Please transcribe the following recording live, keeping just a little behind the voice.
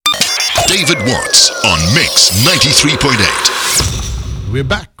David Watts on Mix 93.8. We're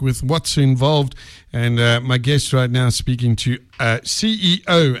back with What's Involved, and my guest right now speaking to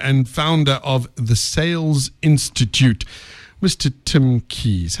CEO and founder of the Sales Institute, Mr. Tim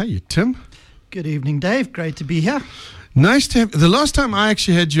Keys. How are you, Tim? Good evening, Dave. Great to be here. Nice to have. The last time I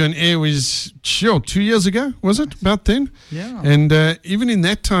actually had you on air was 2 years ago, was it? About then? Yeah. And even in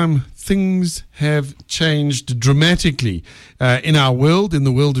that time, things have changed dramatically in our world, in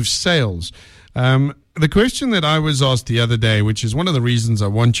the world of sales. The question that I was asked the other day, which is one of the reasons I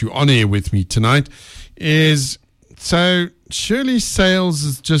want you on air with me tonight, is, so surely sales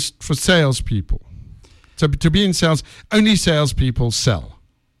is just for salespeople. So to be in sales, only salespeople sell.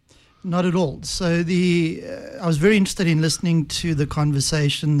 Not at all. So I was very interested in listening to the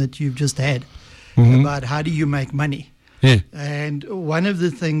conversation that you've just had about how do you make money. Yeah. And one of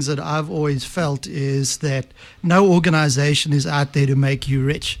the things that I've always felt is that no organization is out there to make you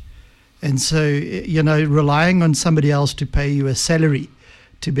rich. And so, relying on somebody else to pay you a salary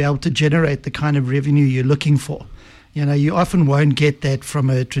to be able to generate the kind of revenue you're looking for, you often won't get that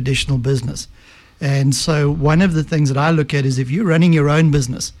from a traditional business. And so one of the things that I look at is if you're running your own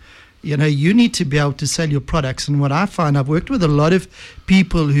business, you need to be able to sell your products. And what I find, I've worked with a lot of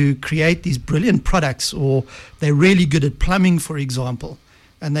people who create these brilliant products, or they're really good at plumbing, for example.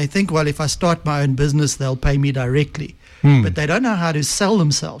 And they think, well, if I start my own business, they'll pay me directly. But they don't know how to sell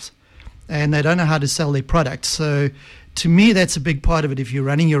themselves, and they don't know how to sell their products. So to me, that's a big part of it if you're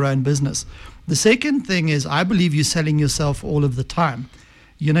running your own business. The second thing is, I believe you're selling yourself all of the time.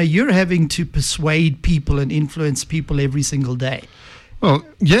 You're having to persuade people and influence people every single day. Well,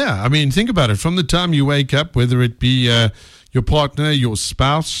 yeah. I mean, think about it. From the time you wake up, whether it be your partner, your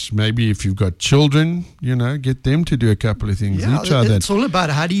spouse, maybe if you've got children, get them to do a couple of things. Yeah, it's all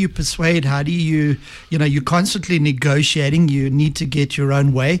about how do you persuade, how do you, you're constantly negotiating. You need to get your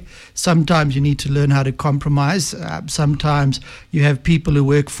own way. Sometimes you need to learn how to compromise. Sometimes you have people who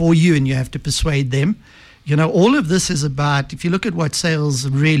work for you and you have to persuade them. All of this is about, if you look at what sales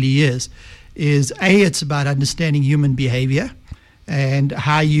really is A, it's about understanding human behavior and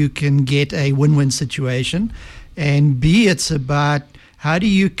how you can get a win-win situation. And B, it's about how do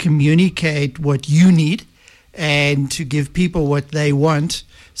you communicate what you need and to give people what they want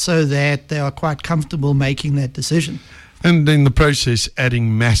so that they are quite comfortable making that decision. And in the process,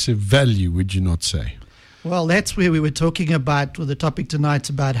 adding massive value, would you not say? Well, that's where we were talking about, well, the topic tonight's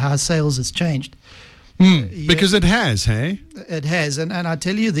about how sales has changed. Because it has, hey? It has. And I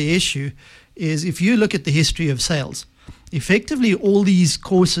tell you, the issue is if you look at the history of sales, effectively all these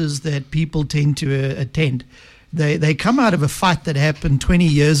courses that people tend to attend, they come out of a fight that happened 20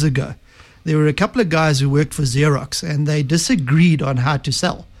 years ago. There were a couple of guys who worked for Xerox and they disagreed on how to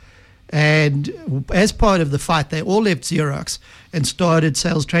sell. And as part of the fight, they all left Xerox and started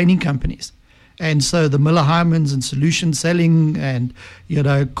sales training companies. And so the Miller Hymans and solution selling and,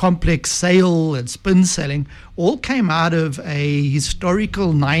 complex sale and spin selling all came out of a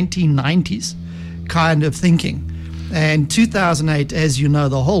historical 1990s kind of thinking. And 2008, as you know,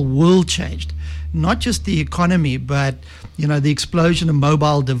 the whole world changed. Not just the economy, but, the explosion of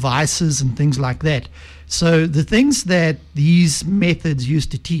mobile devices and things like that. So the things that these methods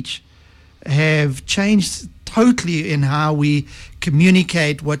used to teach have changed totally in how we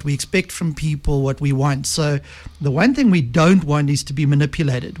communicate, what we expect from people, what we want. So the one thing we don't want is to be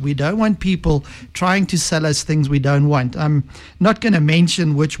manipulated. We don't want people trying to sell us things we don't want. I'm not going to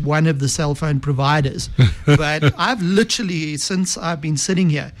mention which one of the cell phone providers, but I've literally, since I've been sitting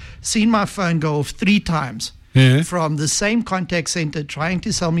here, seen my phone go off 3 times from the same contact center trying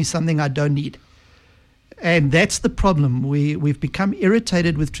to sell me something I don't need. And that's the problem. We've become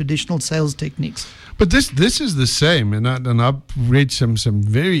irritated with traditional sales techniques. But this is the same, and I've read some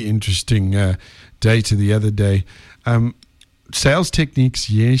very interesting data the other day. Sales techniques,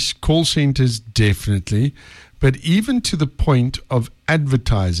 yes. Call centers, definitely. But even to the point of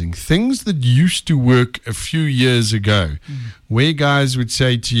advertising, things that used to work a few years ago, where guys would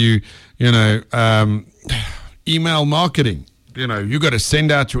say to you, email marketing. You got to send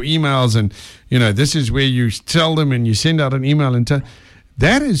out your emails and, this is where you tell them and you send out an email. And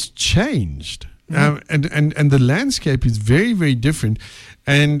that has changed. And the landscape is very, very different.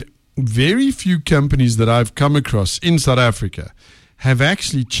 And very few companies that I've come across in South Africa have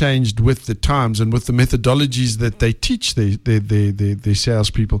actually changed with the times and with the methodologies that they teach their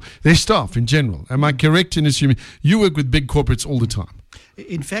salespeople, their staff in general. Am I correct in assuming you work with big corporates all the time?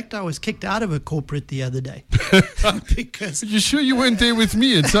 In fact, I was kicked out of a corporate the other day because You sure you weren't there with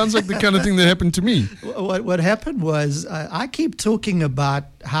me? It sounds like the kind of thing that happened to me. what happened was I keep talking about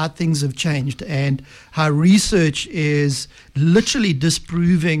how things have changed and how research is literally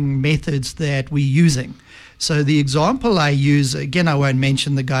disproving methods that we're using. So the example I use, again, I won't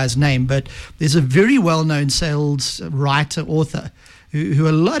mention the guy's name, but there's a very well-known sales writer, author, who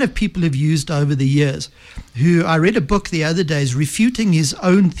a lot of people have used over the years, who I read a book the other day is refuting his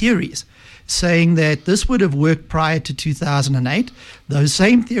own theories, saying that this would have worked prior to 2008. Those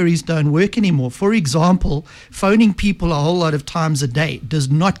same theories don't work anymore. For example, phoning people a whole lot of times a day does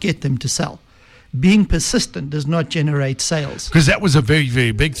not get them to sell. Being persistent does not generate sales. Because that was a very,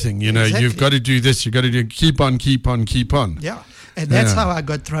 very big thing. You know, Exactly. you've got to do this. You've got to do keep on. Yeah. And that's Yeah. how I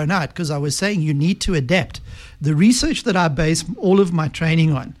got thrown out, because I was saying you need to adapt. The research that I base all of my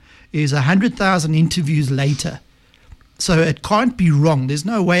training on is 100,000 interviews later. So it can't be wrong. There's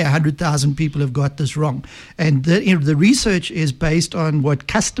no way 100,000 people have got this wrong. And the research is based on what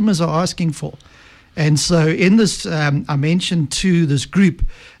customers are asking for. And so in this, I mentioned to this group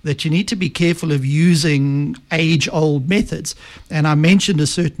that you need to be careful of using age-old methods. And I mentioned a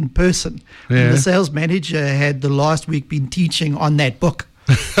certain person. Yeah. And the sales manager had the last week been teaching on that book,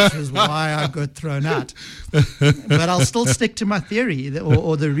 which is why I got thrown out. But I'll still stick to my theory,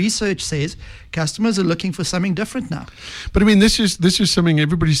 or the research says customers are looking for something different now. But I mean, this is something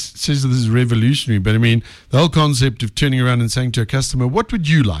everybody says this is revolutionary. But I mean, the whole concept of turning around and saying to a customer, "What would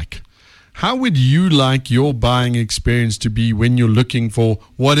you like? How would you like your buying experience to be when you're looking for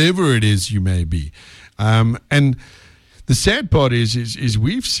whatever it is you may be?" And the sad part is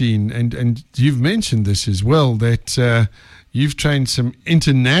we've seen, and you've mentioned this as well, that you've trained some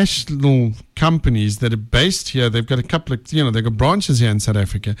international companies that are based here. They've got a couple of, they've got branches here in South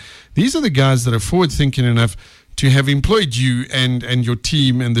Africa. These are the guys that are forward thinking enough to have employed you and your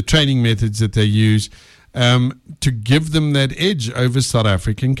team and the training methods that they use to give them that edge over South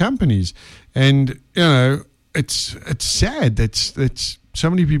African companies. And, it's sad that so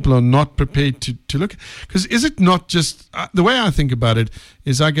many people are not prepared to look. Because is it not just, the way I think about it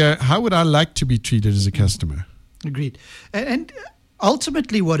is I go, how would I like to be treated as a customer? Agreed. And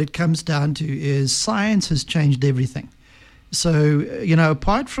ultimately what it comes down to is science has changed everything. So,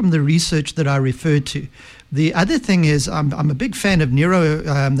 apart from the research that I referred to, the other thing is I'm a big fan of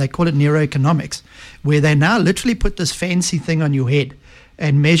they call it neuroeconomics, where they now literally put this fancy thing on your head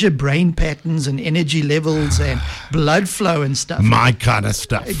and measure brain patterns and energy levels and blood flow and stuff. My kind of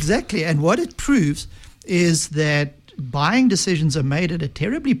stuff. Exactly. And what it proves is that buying decisions are made at a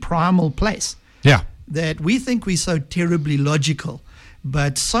terribly primal place. Yeah. That we think we're so terribly logical,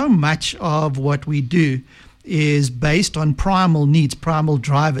 but so much of what we do is based on primal needs, primal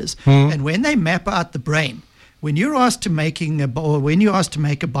drivers. And when they map out the brain, when you're asked to make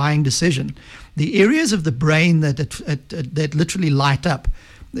a buying decision, the areas of the brain that literally light up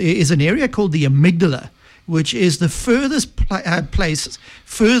is an area called the amygdala, which is the furthest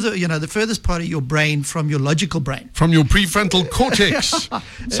the furthest part of your brain from your logical brain. From your prefrontal cortex,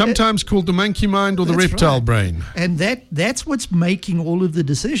 sometimes called the monkey mind or the That's reptile right. brain. And that's what's making all of the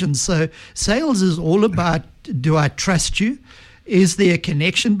decisions. So sales is all about, do I trust you? Is there a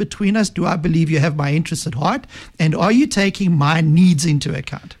connection between us? Do I believe you have my interests at heart? And are you taking my needs into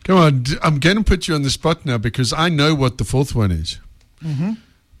account? Come on, I'm going to put you on the spot now because I know what the fourth one is.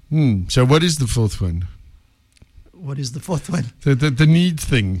 So what is the fourth one? What is the fourth one? The need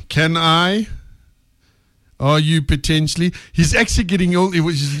thing. Are you potentially? He's actually getting all.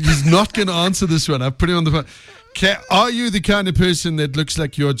 He's not going to answer this one. I've put him on the phone. Are you the kind of person that looks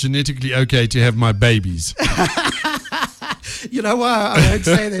like you're genetically okay to have my babies? You know why I won't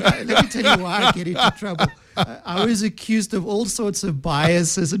say that? Let me tell you why I get into trouble. I was accused of all sorts of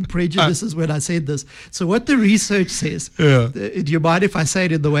biases and prejudices when I said this. So what the research says, do you mind if I say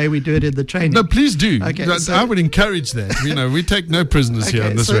it in the way we do it in the training? No, please do. Okay, I would encourage that. We take no prisoners here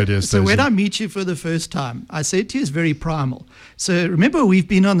on this radio station. So when I meet you for the first time, I said to you it's very primal. So remember, we've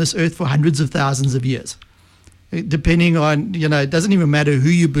been on this earth for hundreds of thousands of years. Depending on, it doesn't even matter who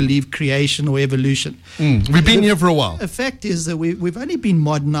you believe, creation or evolution. We've been here for a while. The fact is that we've only been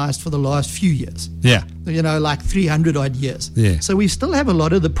modernized for the last few years. Yeah. Like 300 odd years. Yeah. So we still have a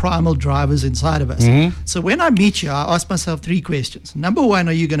lot of the primal drivers inside of us. So when I meet you, I ask myself 3 questions. Number 1,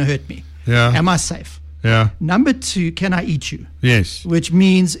 are you going to hurt me? Yeah. Am I safe? Yeah. Number 2, can I eat you? Yes. Which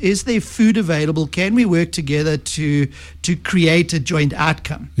means, is there food available? Can we work together to create a joint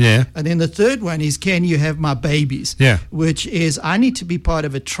outcome? Yeah. And then the third one is, can you have my babies? Yeah. Which is, I need to be part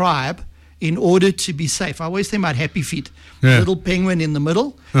of a tribe in order to be safe. I always think about Happy Feet, Yeah. little penguin in the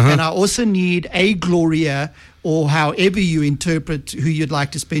middle. And I also need a Gloria or however you interpret who you'd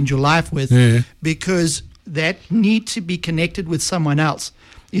like to spend your life with, because that need to be connected with someone else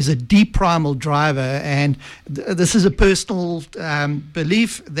is a deep primal driver. And this is a personal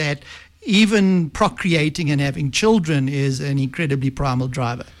belief that even procreating and having children is an incredibly primal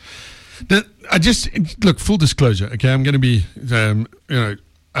driver. Now, look, full disclosure, okay, I'm going to be, Tim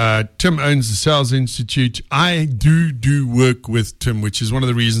owns the Sales Institute. I do work with Tim, which is one of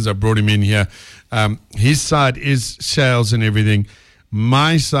the reasons I brought him in here. His side is sales and everything.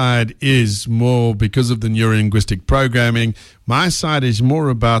 My side is more because of the neurolinguistic programming. My side is more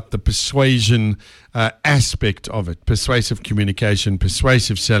about the persuasion aspect of it, persuasive communication,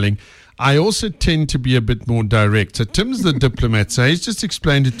 persuasive selling. I also tend to be a bit more direct. So Tim's the diplomat, so he's just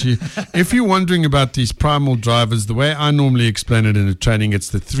explained it to you. If you're wondering about these primal drivers, the way I normally explain it in a training, it's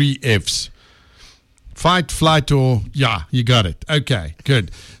the 3 Fs. Fight, flight, or you got it. Okay, good.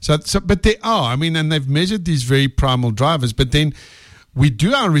 So, but there are, and they've measured these very primal drivers, but then we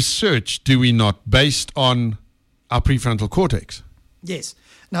do our research, do we not, based on our prefrontal cortex? Yes.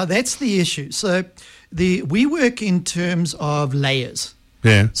 Now, that's the issue. So we work in terms of layers.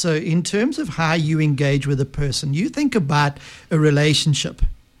 Yeah. So in terms of how you engage with a person, you think about a relationship.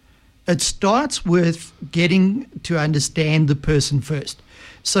 It starts with getting to understand the person first.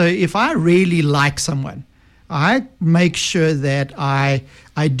 So if I really like someone, I make sure that I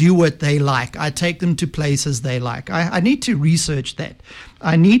do what they like. I take them to places they like. I need to research that.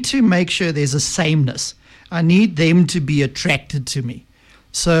 I need to make sure there's a sameness. I need them to be attracted to me.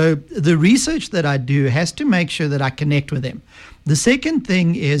 So the research that I do has to make sure that I connect with them. The second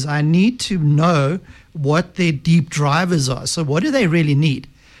thing is I need to know what their deep drivers are. So what do they really need?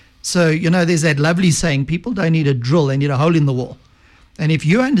 So, there's that lovely saying, people don't need a drill, they need a hole in the wall. And if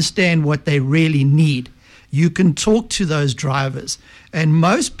you understand what they really need, you can talk to those drivers. And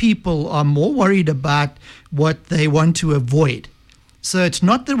most people are more worried about what they want to avoid. So it's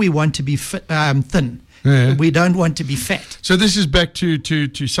not that we want to be thin. Yeah. We don't want to be fat. So this is back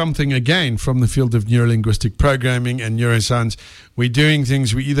to something, again, from the field of neurolinguistic programming and neuroscience. We're doing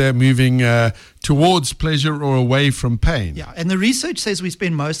things, we're either moving towards pleasure or away from pain. Yeah, and the research says we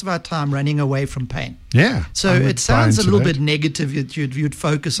spend most of our time running away from pain. Yeah. So it sounds a little bit negative. You'd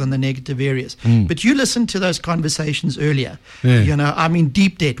focus on the negative areas. But you listened to those conversations earlier. Yeah. I'm in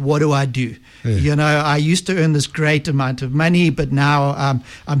deep debt. What do I do? Yeah. I used to earn this great amount of money, but now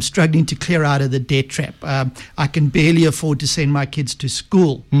I'm struggling to clear out of the debt trap. I can barely afford to send my kids to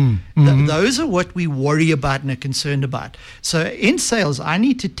school. Those are what we worry about and are concerned about. So in sales, I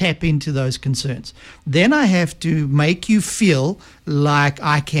need to tap into those concerns. Then I have to make you feel like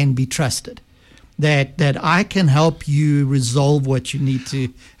I can be trusted, that I can help you resolve what you need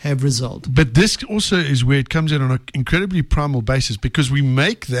to have resolved. But this also is where it comes in on an incredibly primal basis, because we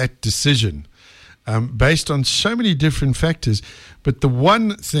make that decision based on so many different factors. But the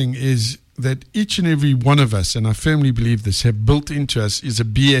one thing is that each and every one of us, and I firmly believe this, have built into us is a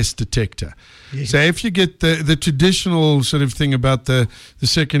BS detector. Yeah. So if you get the traditional sort of thing about the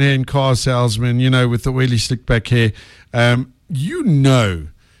second-hand car salesman, with the oily slick back hair,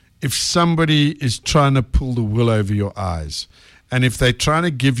 if somebody is trying to pull the wool over your eyes, and if they're trying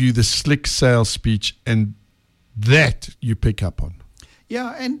to give you the slick sales speech, and that you pick up on.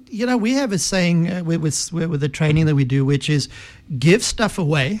 Yeah, and we have a saying with the training that we do, which is give stuff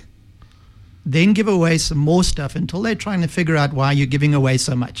away, then give away some more stuff until they're trying to figure out why you're giving away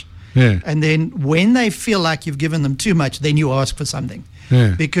so much. Yeah. And then when they feel like you've given them too much, then you ask for something.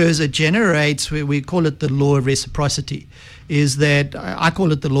 Yeah. Because it generates, we call it the law of reciprocity, is that I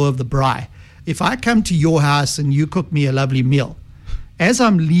call it the law of the braai. If I come to your house and you cook me a lovely meal, as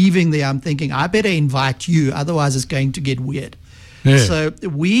I'm leaving there, I'm thinking, I better invite you, otherwise it's going to get weird. Yeah. So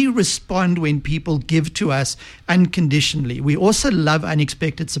we respond when people give to us unconditionally. We also love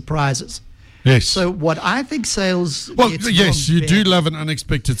unexpected surprises. Yes. So what I think sales... Well, yes, you do love an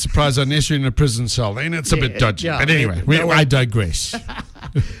unexpected surprise unless you're in a prison cell. Then it's a bit dodgy. Yeah, but anyway, I digress.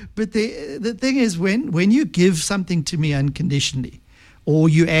 But the thing is, when you give something to me unconditionally, or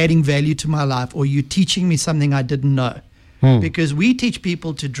you're adding value to my life, or you're teaching me something I didn't know, because we teach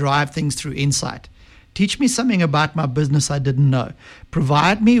people to drive things through insight. Teach me something about my business I didn't know.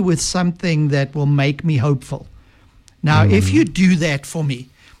 Provide me with something that will make me hopeful. Now, if you do that for me,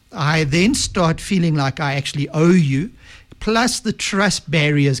 I then start feeling like I actually owe you, plus the trust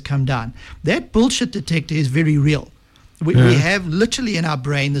barriers come down. That bullshit detector is very real. We have literally in our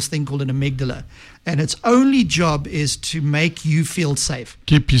brain this thing called an amygdala, and its only job is to make you feel safe.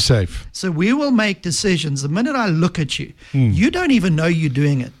 Keep you safe. So we will make decisions. The minute I look at you, you don't even know you're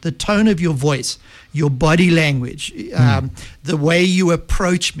doing it. The tone of your voice, your body language, the way you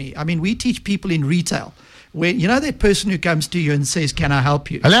approach me. I mean, we teach people in retail. When you know that person who comes to you and says, "Can I help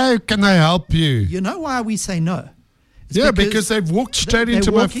you?" Hello, can I help you? You know why we say no? It's Because they've walked straight they're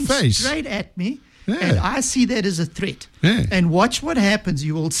into my walking face. straight at me, Yeah. and I see that as a threat. Yeah. And watch what happens.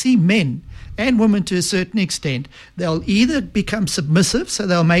 You will see men and women to a certain extent. They'll either become submissive, so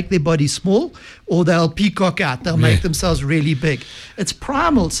they'll make their body small, or they'll peacock out. They'll make themselves really big. It's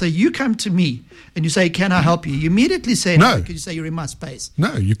primal. So you come to me and you say, "Can I help you?" You immediately say No. because you say you're in my space.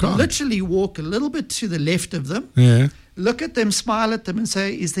 No, you can't. Literally walk a little bit to the left of them. Yeah. Look at them, smile at them, and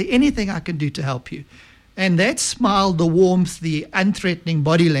say, "Is there anything I can do to help you?" And that smile, the warmth, the unthreatening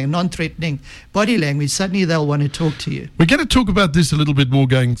body language, non-threatening body language, suddenly they'll want to talk to you. We're going to talk about this a little bit more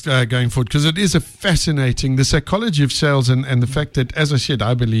going forward, because it is a fascinating, the psychology of sales and the fact that, as I said,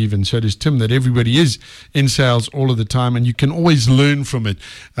 I believe, and so does Tim, that everybody is in sales all of the time and you can always learn from it.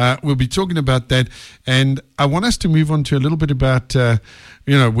 We'll be talking about that. And I want us to move on to a little bit about,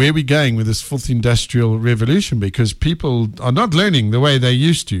 where we're going with this fourth industrial revolution, because people are not learning the way they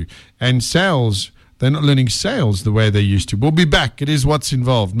used to. And sales... they're not learning sales the way they used to. We'll be back. It is What's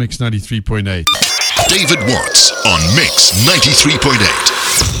Involved, Mix 93.8. David Watts on Mix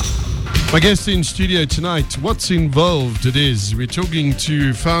 93.8. My guest in studio tonight, What's Involved it is. We're talking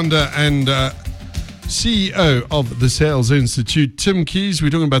to founder and CEO of the Sales Institute, Tim Keys. We're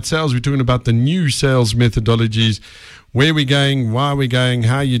talking about sales. We're talking about the new sales methodologies, where we're going, why we're going,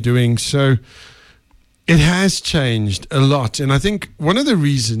 how you're doing. So it has changed a lot. And I think one of the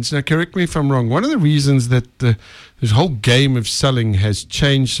reasons, now correct me if I'm wrong, one of the reasons that this whole game of selling has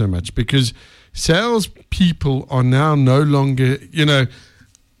changed so much, because sales people are now no longer,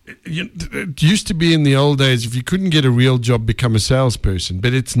 it used to be in the old days, if you couldn't get a real job, become a salesperson.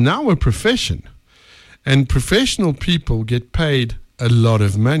 But it's now a profession. And professional people get paid a lot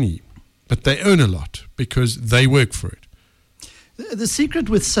of money, but they earn a lot because they work for it. The secret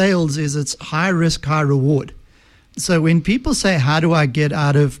with sales is it's high risk, high reward. So when people say, "How do I get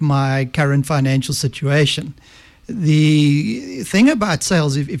out of my current financial situation?" The thing about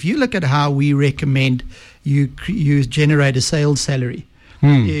sales, if you look at how we recommend you generate a sales salary,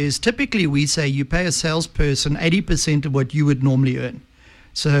 is typically we say you pay a salesperson 80% of what you would normally earn.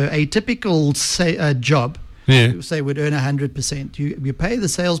 So a typical job, say, would earn 100%. You pay the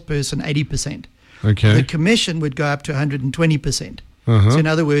salesperson 80%. Okay. The commission would go up to 120%. So in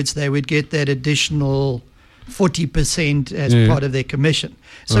other words, they would get that additional 40% as part of their commission.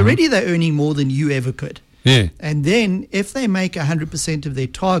 So already they're earning more than you ever could. Yeah. And then if they make 100% of their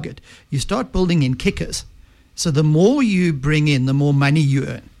target, you start building in kickers. So the more you bring in, the more money you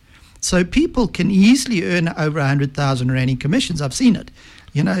earn. So people can easily earn over 100,000 Rand in commissions. I've seen it.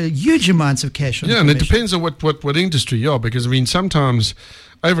 Huge amounts of cash on and commission. it depends on what industry you are, because, sometimes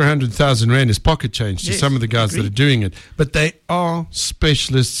over 100,000 Rand is pocket change to some of the guys that are doing it, but they are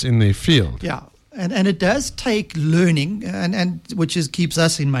specialists in their field. Yeah. And it does take learning, and which keeps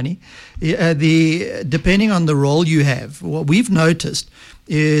us in money. Depending on the role you have, what we've noticed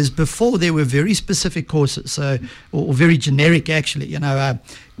is before there were very specific courses, or very generic actually.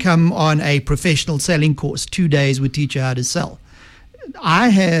 Come on a professional selling course, 2 days we teach you how to sell. I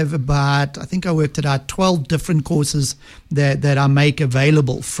have I think I worked it out, 12 different courses that I make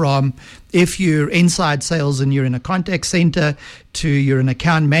available, from if you're inside sales and you're in a contact center, to you're an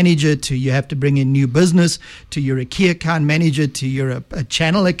account manager, to you have to bring in new business, to you're a key account manager, to you're a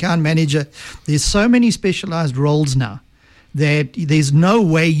channel account manager. There's so many specialized roles now that there's no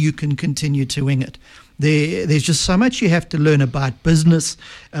way you can continue to wing it. There's just so much you have to learn about business,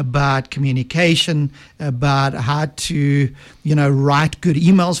 about communication, about how to, write good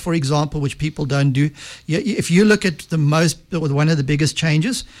emails, for example, which people don't do. If you look at one of the biggest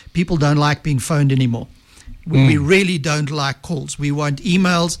changes, people don't like being phoned anymore. We really don't like calls. We want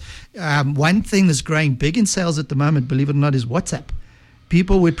emails. One thing that's growing big in sales at the moment, believe it or not, is WhatsApp.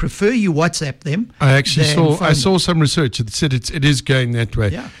 People would prefer you WhatsApp them. I actually saw some research that said it is going that way.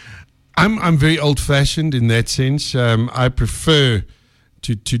 Yeah. I'm very old-fashioned in that sense. I prefer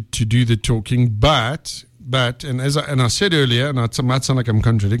to do the talking, but and I said earlier, and it might sound like I'm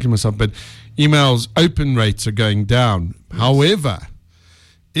contradicting myself, but emails open rates are going down. Yes. However,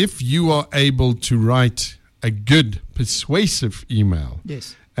 if you are able to write a good, persuasive email,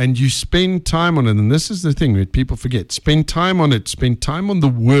 yes, and you spend time on it, and this is the thing that people forget: spend time on it, spend time on the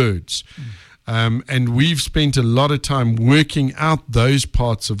words. And we've spent a lot of time working out those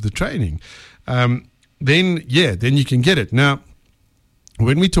parts of the training. Then you can get it. Now,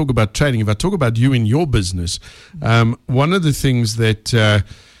 when we talk about training, if I talk about you in your business, one of the things that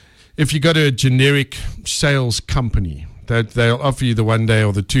if you go to a generic sales company, that they'll offer you the 1 day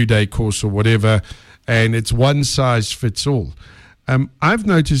or the 2 day course or whatever, and it's one size fits all. I've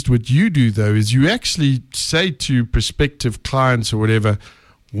noticed what you do, though, is you actually say to prospective clients or whatever,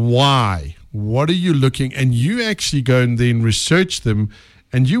 why? What are you looking? And you actually go and then research them,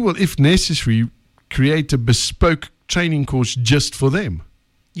 and you will, if necessary, create a bespoke training course just for them.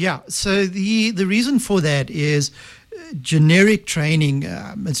 Yeah, so the reason for that is generic training.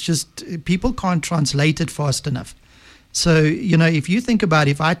 It's just people can't translate it fast enough. So, if you think about,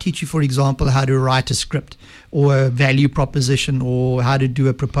 if I teach you, for example, how to write a script or a value proposition or how to do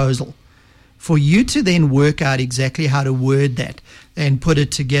a proposal, for you to then work out exactly how to word that and put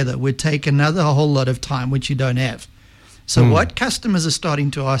it together would take another whole lot of time, which you don't have. So what customers are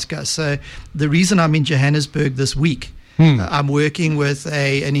starting to ask us, so the reason I'm in Johannesburg this week, I'm working with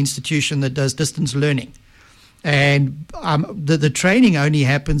an institution that does distance learning. And the training only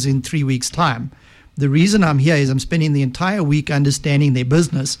happens in 3 weeks' time. The reason I'm here is I'm spending the entire week understanding their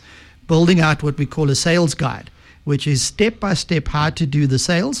business, building out what we call a sales guide, which is step-by-step how to do the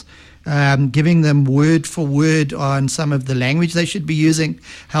sales, giving them word for word on some of the language they should be using,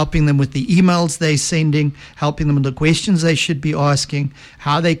 helping them with the emails they're sending, helping them with the questions they should be asking,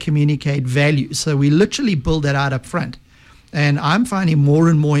 how they communicate value. So we literally build that out up front. And I'm finding more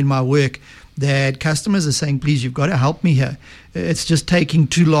and more in my work that customers are saying, please, you've got to help me here. It's just taking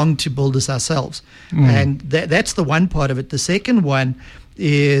too long to build this ourselves. And that's the one part of it. The second one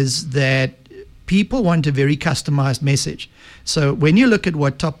is that people want a very customized message. So when you look at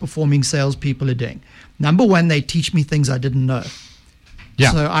what top performing salespeople are doing, number one, they teach me things I didn't know.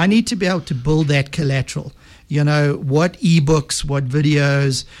 Yeah. So I need to be able to build that collateral. What ebooks, what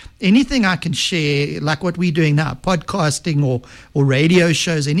videos, anything I can share, like what we're doing now, podcasting or radio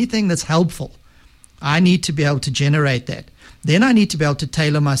shows, anything that's helpful. I need to be able to generate that. Then I need to be able to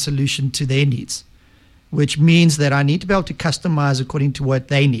tailor my solution to their needs, which means that I need to be able to customize according to what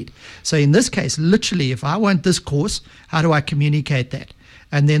they need. So in this case, literally, if I want this course, how do I communicate that?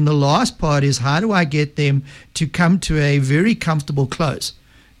 And then the last part is, how do I get them to come to a very comfortable close?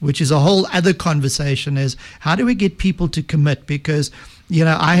 Which is a whole other conversation, is how do we get people to commit? Because,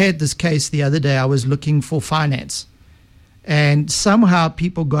 I had this case the other day. I was looking for finance, and somehow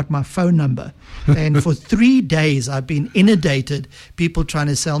people got my phone number. And for 3 days, I've been inundated, people trying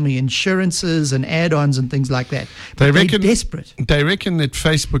to sell me insurances and add-ons and things like that. They're desperate. They reckon that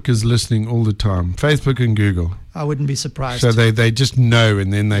Facebook is listening all the time, Facebook and Google. I wouldn't be surprised. So they just know,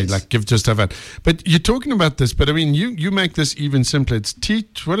 and then they give just stuff out. But you're talking about this, but I mean, you make this even simpler. It's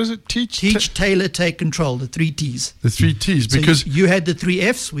teach, what is it? Teach, tailor, take control, the 3 T's. The 3 T's, so because... you had the 3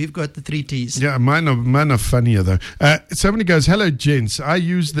 F's, we've got the 3 T's. Yeah, mine are funnier, though. Somebody goes, hello, gents. I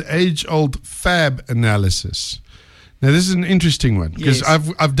use the age-old FAB analysis. Now, this is an interesting one, because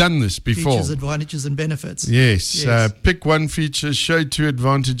I've done this before. Features, advantages, and benefits. Yes. Pick 1 feature, show 2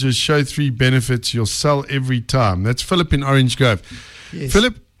 advantages, show 3 benefits. You'll sell every time. That's Philip in Orange Grove. Yes.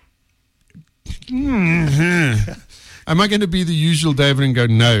 Philip, am I going to be the usual David and go,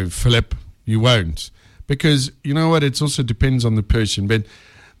 no, Philip, you won't? Because, you know what, it also depends on the person. But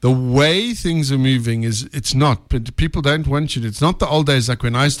the way things are moving it's not. But people don't want you to. It's not the old days like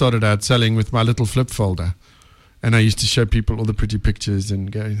when I started out selling with my little flip folder. And I used to show people all the pretty pictures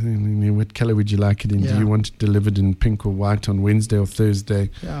and go, what color would you like it in? Do you want it delivered in pink or white on Wednesday or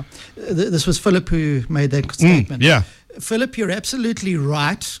Thursday? Yeah. This was Philip who made that statement. Yeah. Philip, you're absolutely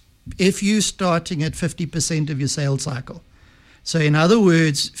right if you're starting at 50% of your sales cycle. So in other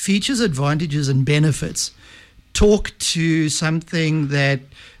words, features, advantages, and benefits talk to something that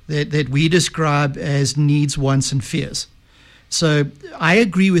we describe as needs, wants, and fears. So I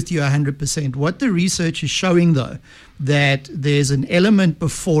agree with you 100%. What the research is showing, though, that there's an element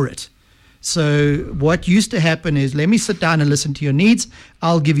before it. So what used to happen is, let me sit down and listen to your needs.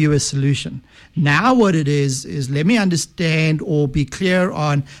 I'll give you a solution. Now what it is let me understand or be clear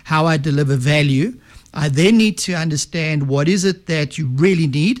on how I deliver value. I then need to understand what is it that you really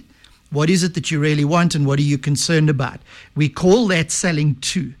need, what is it that you really want, and what are you concerned about. We call that selling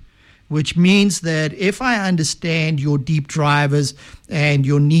to, which means that if I understand your deep drivers and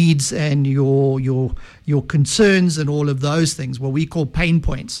your needs and your concerns and all of those things, what we call pain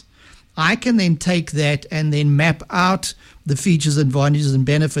points, I can then take that and then map out the features, advantages, and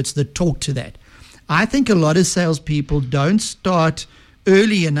benefits that talk to that. I think a lot of salespeople don't start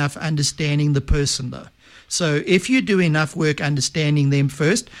early enough understanding the person, though. So if you do enough work understanding them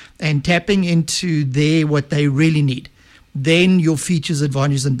first and tapping into what they really need, then your features,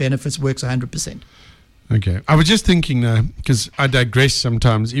 advantages, and benefits works 100%. Okay. I was just thinking now, because I digress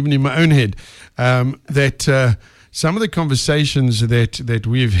sometimes, even in my own head, that some of the conversations that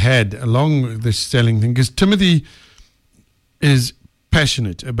we've had along this selling thing, because Timothy is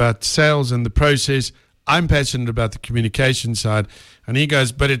passionate about sales and the process. I'm passionate about the communication side. And he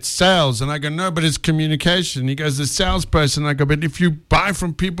goes, but it's sales. And I go, no, but it's communication. He goes, the salesperson. I go, but if you buy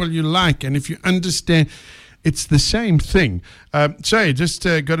from people you like and if you understand, it's the same thing. Just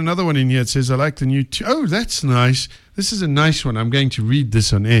got another one in here. It says, I like the new... Oh, that's nice. This is a nice one. I'm going to read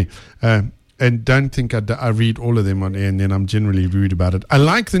this on air. And don't think I read all of them on air and then I'm generally rude about it. I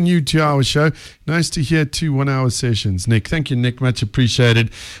like the new 2-hour show. Nice to hear 2 1-hour sessions. Nick, thank you, Nick. Much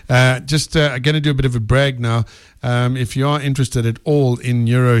appreciated. I'm going to do a bit of a brag now. If you are interested at all in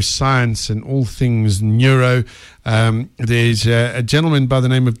neuroscience and all things neuro, there's a gentleman by the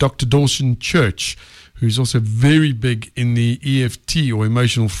name of Dr. Dawson Church, who's also very big in the EFT or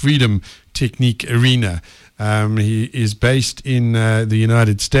emotional freedom technique arena. He is based in the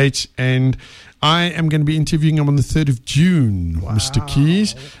United States, and I am going to be interviewing him on the 3rd of June, Mr.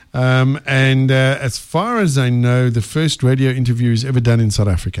 Keys. As far as I know, the first radio interview is ever done in South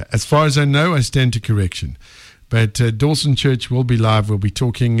Africa. As far as I know, I stand to correction. But Dawson Church will be live. We'll be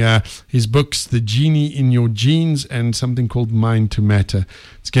talking his books, The Genie in Your Genes, and something called Mind to Matter.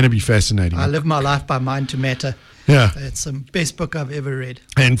 It's going to be fascinating. I live my life by Mind to Matter. Yeah. It's the best book I've ever read.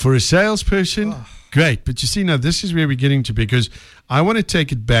 And for a salesperson, great. But you see, now this is where we're getting to, because I want to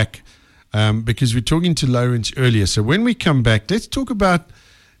take it back because we're talking to Lawrence earlier. So when we come back, let's talk about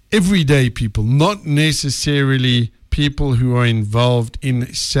everyday people, not necessarily people who are involved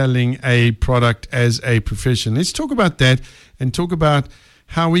in selling a product as a profession. Let's talk about that and talk about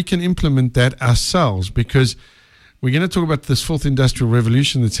how we can implement that ourselves, because we're going to talk about this fourth industrial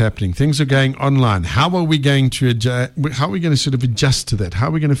revolution that's happening. Things are going online. How are we going to adjust, how are we going to sort of adjust to that? How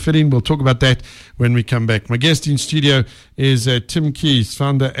are we going to fit in? We'll talk about that when we come back. My guest in studio is Tim Keys,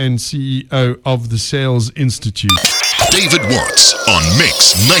 founder and CEO of the Sales Institute. David Watts on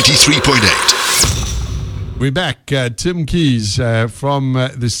Mix 93.8. We're back. Tim Keys from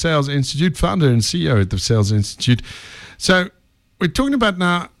the Sales Institute, founder and CEO at the Sales Institute. So we're talking about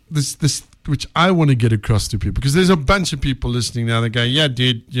now this which I want to get across to people, because there's a bunch of people listening now that go, yeah,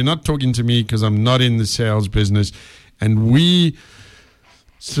 dude, you're not talking to me because I'm not in the sales business. And we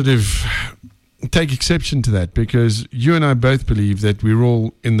sort of take exception to that, because you and I both believe that we're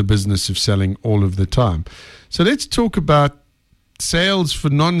all in the business of selling all of the time. So let's talk about sales for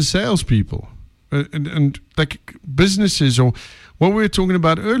non-sales people. And like businesses, or what we were talking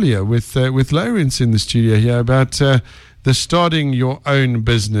about earlier with Lawrence in the studio here about the starting your own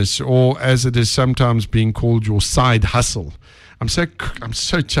business, or as it is sometimes being called, your side hustle. I'm so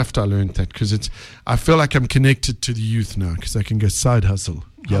chuffed I learned that, because I feel like I'm connected to the youth now, because I can go side hustle.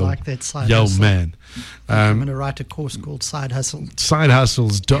 I like that side hustle. Yo, man. I'm going to write a course called Side Hustle.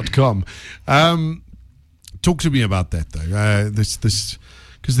 Sidehustles.com. Talk to me about that, though. This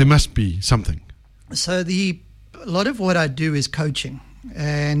because there must be something. So a lot of what I do is coaching.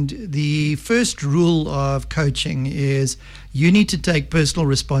 And the first rule of coaching is you need to take personal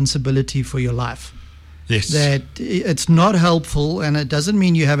responsibility for your life. Yes. That it's not helpful, and it doesn't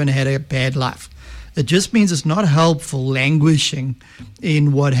mean you haven't had a bad life. It just means it's not helpful languishing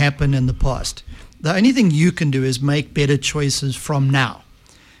in what happened in the past. The only thing you can do is make better choices from now.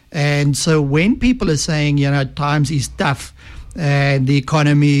 And so when people are saying, times is tough, and the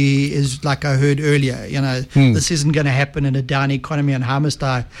economy is, like I heard earlier, this isn't going to happen in a down economy, and how must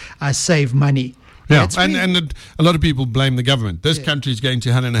I save money? Yeah, and a lot of people blame the government. This country is going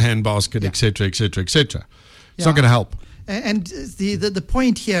to hell in a handbasket, et cetera, et cetera, et cetera. It's not going to help. And the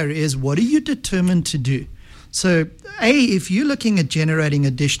point here is, what are you determined to do? So, if you're looking at generating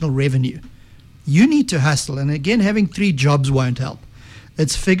additional revenue, you need to hustle. And again, having 3 jobs won't help.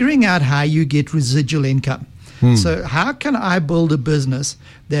 It's figuring out how you get residual income. So how can I build a business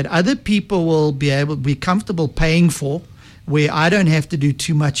that other people will be comfortable paying for, where I don't have to do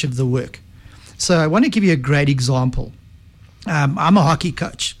too much of the work? So I want to give you a great example. I'm a hockey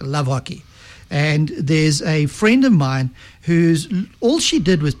coach. I love hockey. And there's a friend of mine all she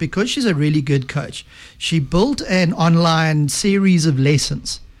did was, because she's a really good coach, she built an online series of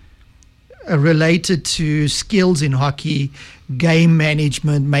lessons related to skills in hockey, game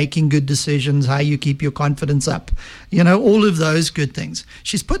management, making good decisions, how you keep your confidence up, all of those good things.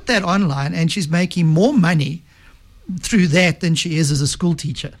 She's put that online, and she's making more money through that than she is as a school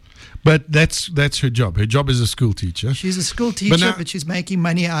teacher. But that's her job. Her job is a school teacher. She's a school teacher, but she's making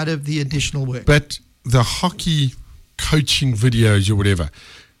money out of the additional work. But the hockey coaching videos or whatever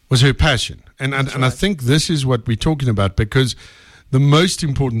was her passion. And I think this is what we're talking about, because the most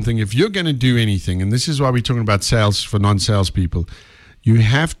important thing, if you're going to do anything, and this is why we're talking about sales for non-sales people, You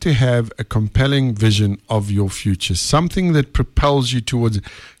have to have a compelling vision of your future, something that propels you towards it,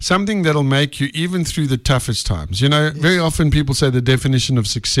 something that'll make you even through the toughest times. You know, very often people say the definition of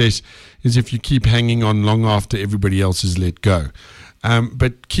success is if you keep hanging on long after everybody else has let go.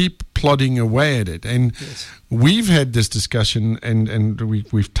 But keep plodding away at it. And we've had this discussion, and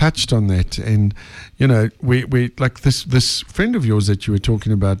we've touched on that. And, you know, we like this friend of yours that you were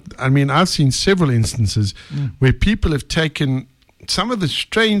talking about. I mean, I've seen several instances where people have taken some of the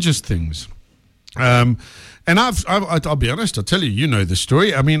strangest things. And I'll be honest, I'll tell you, you know the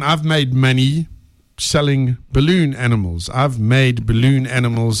story. I mean, I've made money selling balloon animals. I've made balloon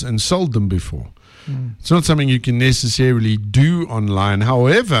animals and sold them before. It's not something you can necessarily do online.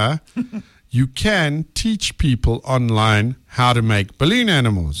 However, you can teach people online how to make balloon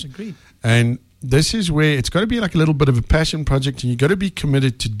animals. Agreed. And this is where it's got to be like a little bit of a passion project, and you've got to be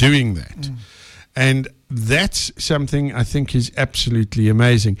committed to doing that. And that's something I think is absolutely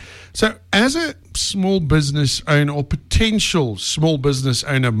amazing. So as a small business owner or potential small business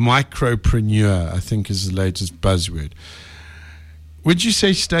owner, micropreneur, I think is the latest buzzword, would you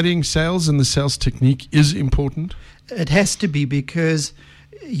say studying sales and the sales technique is important? It has to be, because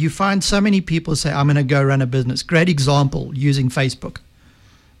you find so many people say, I'm going to go run a business. Great example, using Facebook.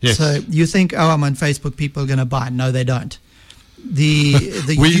 Yes. So you think, oh, I'm on Facebook, people are going to buy. No, they don't. We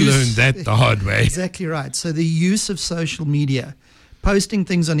learned that the hard way. Exactly right. So the use of social media, posting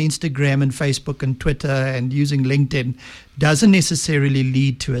things on Instagram and Facebook and Twitter and using LinkedIn doesn't necessarily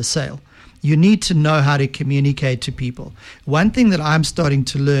lead to a sale. You need to know how to communicate to people. One thing that I'm starting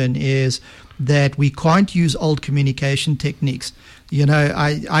to learn is that we can't use old communication techniques. You know,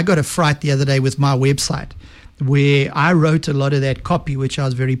 I got a fright the other day with my website, where I wrote a lot of that copy, which I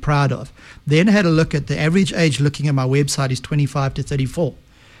was very proud of. Then had a look at the average age looking at my website is 25 to 34.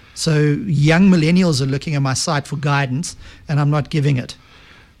 So young millennials are looking at my site for guidance, and I'm not giving it.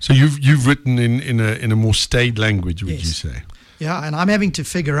 So you've written in a more staid language, would you say? Yeah, and I'm having to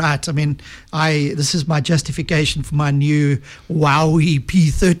figure out, I mean, this is my justification for my new Wowie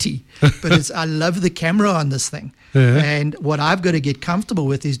P30, but I love the camera on this thing. Yeah. And what I've got to get comfortable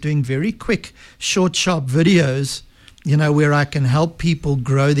with is doing very quick, short, sharp videos, you know, where I can help people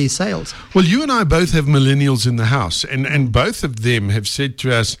grow their sales. Well, you and I both have millennials in the house, and both of them have said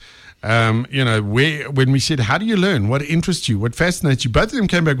to us, you know, when we said, how do you learn? What interests you? What fascinates you? Both of them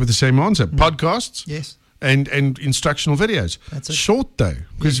came back with the same answer. Podcasts. Yes. And instructional videos. That's it. Short though,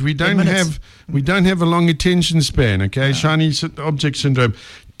 because we don't have a long attention span. Okay, no. Shiny object syndrome,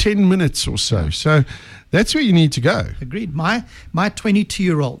 10 minutes or so. So that's where you need to go. Agreed. My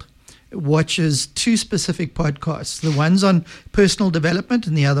 22-year-old watches two specific podcasts. The one's on personal development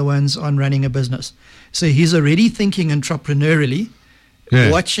and the other one's on running a business. So he's already thinking entrepreneurially.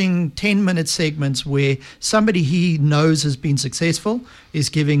 Yeah. Watching 10-minute segments where somebody he knows has been successful is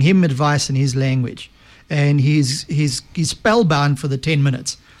giving him advice in his language. And he's spellbound for the 10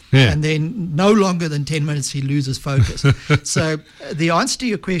 minutes. Yeah. And then no longer than 10 minutes, he loses focus. So the answer to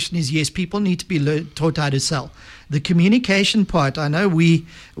your question is yes, people need to be taught how to sell. The communication part, I know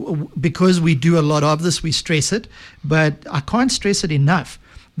because we do a lot of this, we stress it, but I can't stress it enough.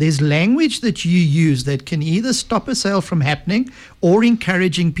 There's language that you use that can either stop a sale from happening or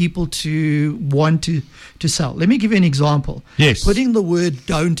encouraging people to want to sell. Let me give you an example. Yes. Putting the word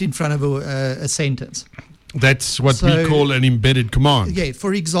don't in front of a sentence. That's what we call an embedded command. Yeah.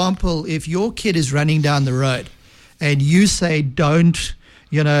 For example, if your kid is running down the road and you say, don't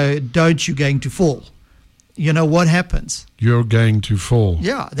you're going to fall. You know what happens? You're going to fall.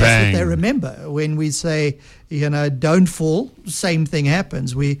 Yeah, that's Bang. What they remember. When we say, don't fall, same thing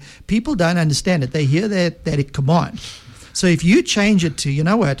happens. People don't understand it. They hear that command. So if you change it to, you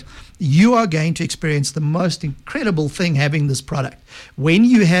know what, you are going to experience the most incredible thing having this product. When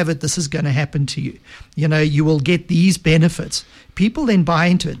you have it, this is going to happen to you. You will get these benefits. People then buy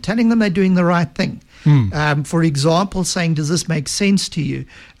into it, telling them they're doing the right thing. For example, saying, does this make sense to you?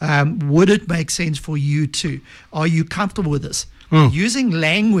 Would it make sense for you too? Are you comfortable with this? Using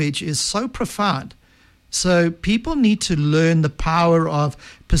language is so profound. So people need to learn the power of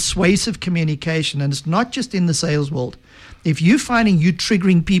persuasive communication, and it's not just in the sales world. If you're finding you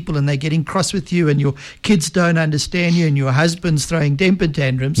triggering people and they're getting cross with you and your kids don't understand you and your husband's throwing temper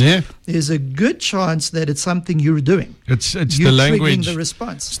tantrums, there's a good chance that it's something you're doing. It's the language. The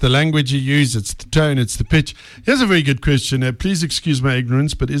response. It's the language you use. It's the tone. It's the pitch. Here's a very good question. Please excuse my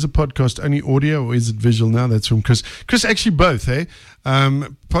ignorance, but is a podcast only audio or is it visual now? That's from Chris. Chris, actually both, eh?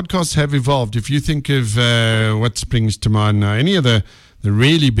 Podcasts have evolved. If you think of what springs to mind now, any of the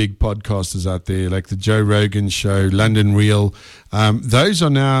really big podcasters out there, like the Joe Rogan Show, London Real, those are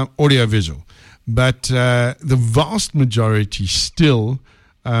now audio-visual. but the vast majority still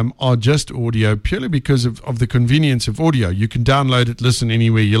are just audio, purely because of the convenience of audio. You can download it, listen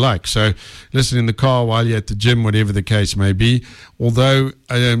anywhere you like. So listen in the car while you're at the gym, whatever the case may be. Although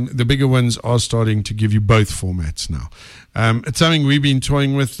the bigger ones are starting to give you both formats now. It's something we've been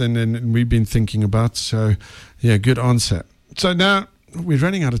toying with and we've been thinking about. So, yeah, good answer. So now we're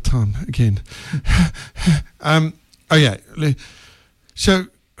running out of time again. So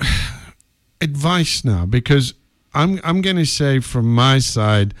advice now, because I'm going to say from my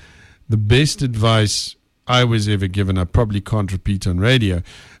side, the best advice I was ever given, I probably can't repeat on radio,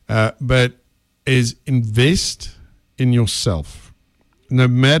 but is invest in yourself, no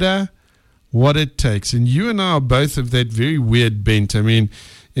matter what it takes. And you and I are both of that very weird bent. I mean,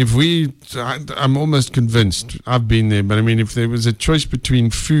 I'm almost convinced, I've been there, but I mean, if there was a choice between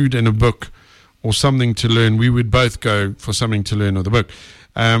food and a book or something to learn, we would both go for something to learn or the book.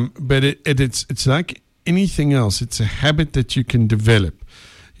 But it's like anything else. It's a habit that you can develop,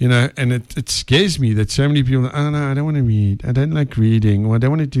 and it scares me that so many people, oh no, I don't want to read, I don't like reading, or I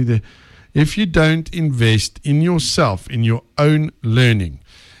don't want to do that. If you don't invest in yourself, in your own learning,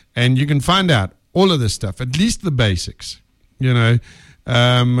 and you can find out all of this stuff, at least the basics, we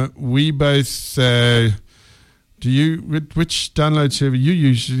both, which download server you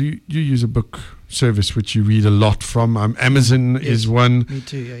use? You use a book service which you read a lot from. Amazon is one. Me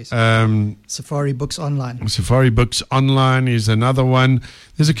too, yes. Safari Books Online. Safari Books Online is another one.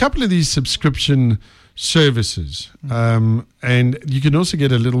 There's a couple of these subscription services, and you can also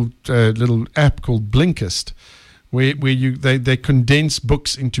get a little app called Blinkist, where they condense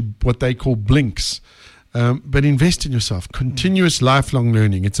books into what they call blinks. But invest in yourself. Continuous lifelong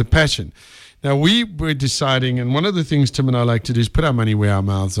learning. It's a passion. Now, we were deciding, and one of the things Tim and I like to do is put our money where our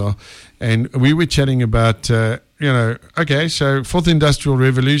mouths are. And we were chatting about, okay, so fourth industrial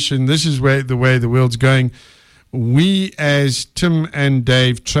revolution, this is the way the world's going. We, as Tim and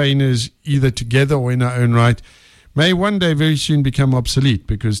Dave, trainers, either together or in our own right, may one day very soon become obsolete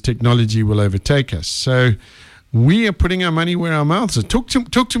because technology will overtake us. So we are putting our money where our mouths are. Talk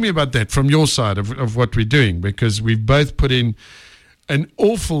to me about that from your side of what we're doing, because we've both put in an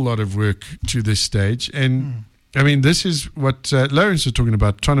awful lot of work to this stage. And I mean, this is what Lawrence was talking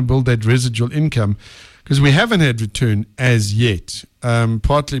about, trying to build that residual income, because we haven't had return as yet,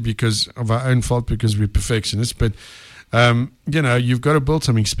 partly because of our own fault, because we're perfectionists. But, you've got to build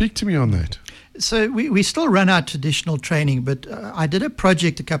something. Speak to me on that. So we still run our traditional training, but I did a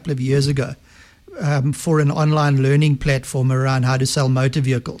project a couple of years ago for an online learning platform around how to sell motor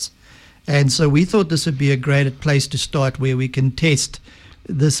vehicles. And so we thought this would be a great place to start, where we can test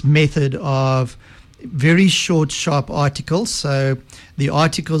this method of very short, sharp articles. So the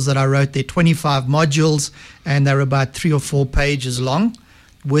articles that I wrote, they're 25 modules, and they're about 3 or 4 pages long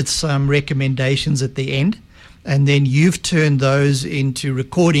with some recommendations at the end. And then you've turned those into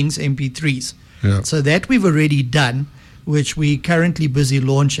recordings, MP3s. Yeah. So that we've already done, which we're currently busy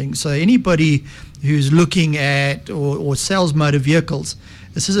launching. So anybody who's looking at or sells motor vehicles,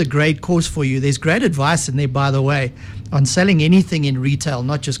 this is a great course for you. There's great advice in there, by the way, on selling anything in retail,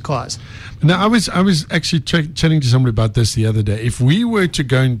 not just cars. Now, I was actually chatting to somebody about this the other day. If we were to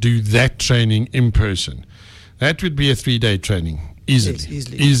go and do that training in person, that would be a 3-day training, easily.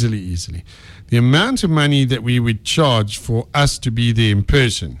 Yes, Easily. The amount of money that we would charge for us to be there in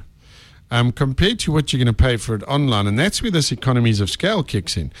person, compared to what you're going to pay for it online, and that's where this economies of scale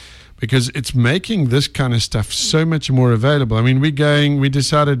kicks in, because it's making this kind of stuff so much more available. I mean, we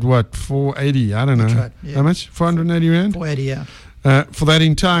decided, what, 480, I don't know. Right, yeah. How much? 480 Rand? 480, yeah. For that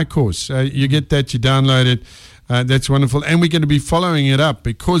entire course. You get that, you download it. That's wonderful. And we're going to be following it up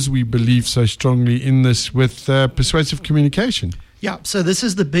because we believe so strongly in this with persuasive communication. Yeah, so this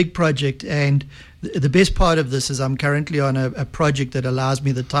is the big project, and the best part of this is I'm currently on a project that allows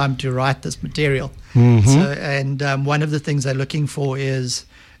me the time to write this material. Mm-hmm. So, and one of the things they're looking for is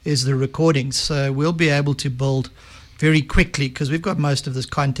the recordings. So we'll be able to build very quickly, because we've got most of this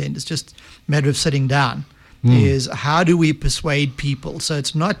content. It's just a matter of sitting down. Is how do we persuade people? So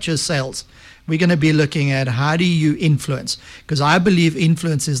it's not just sales. We're going to be looking at how do you influence, because I believe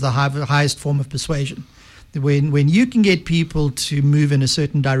influence is the highest form of persuasion. When you can get people to move in a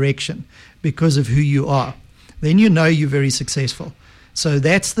certain direction because of who you are, then you know you're very successful. So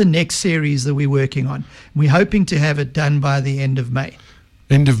that's the next series that we're working on. We're hoping to have it done by the end of May.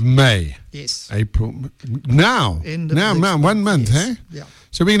 End of May? Yes. April? Now? Now, 1 month, yes. hey? Yeah.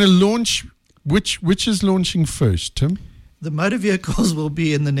 So we're going to launch, which is launching first, Tim? The motor vehicles will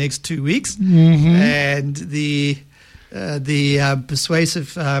be in the next 2 weeks. Mm-hmm. And the The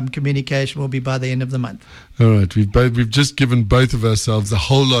persuasive communication will be by the end of the month. All right, we've just given both of ourselves a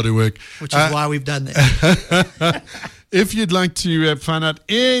whole lot of work. Which is why we've done that. If you'd like to find out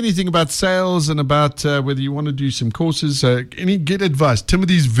anything about sales and about whether you want to do some courses, any good advice,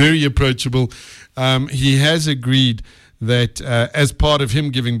 Timothy's very approachable. He has agreed that as part of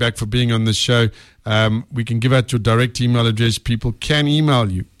him giving back for being on this show, we can give out your direct email address. People can email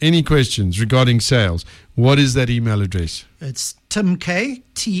you any questions regarding sales. What is that email address? It's Timk,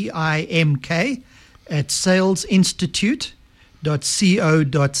 Timk, at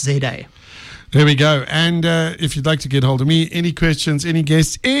salesinstitute.co.za. There we go. And if you'd like to get hold of me, any questions, any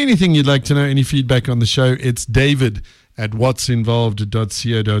guests, anything you'd like to know, any feedback on the show, it's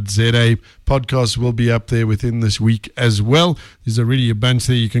david@whatsinvolved.co.za. Podcasts will be up there within this week as well. There's already a bunch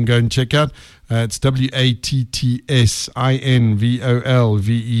there you can go and check out. It's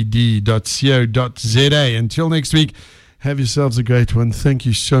WATTSINVOLVED.co.za. Until next week, have yourselves a great one. Thank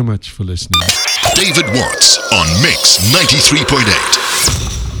you so much for listening. David Watts on Mix 93.8.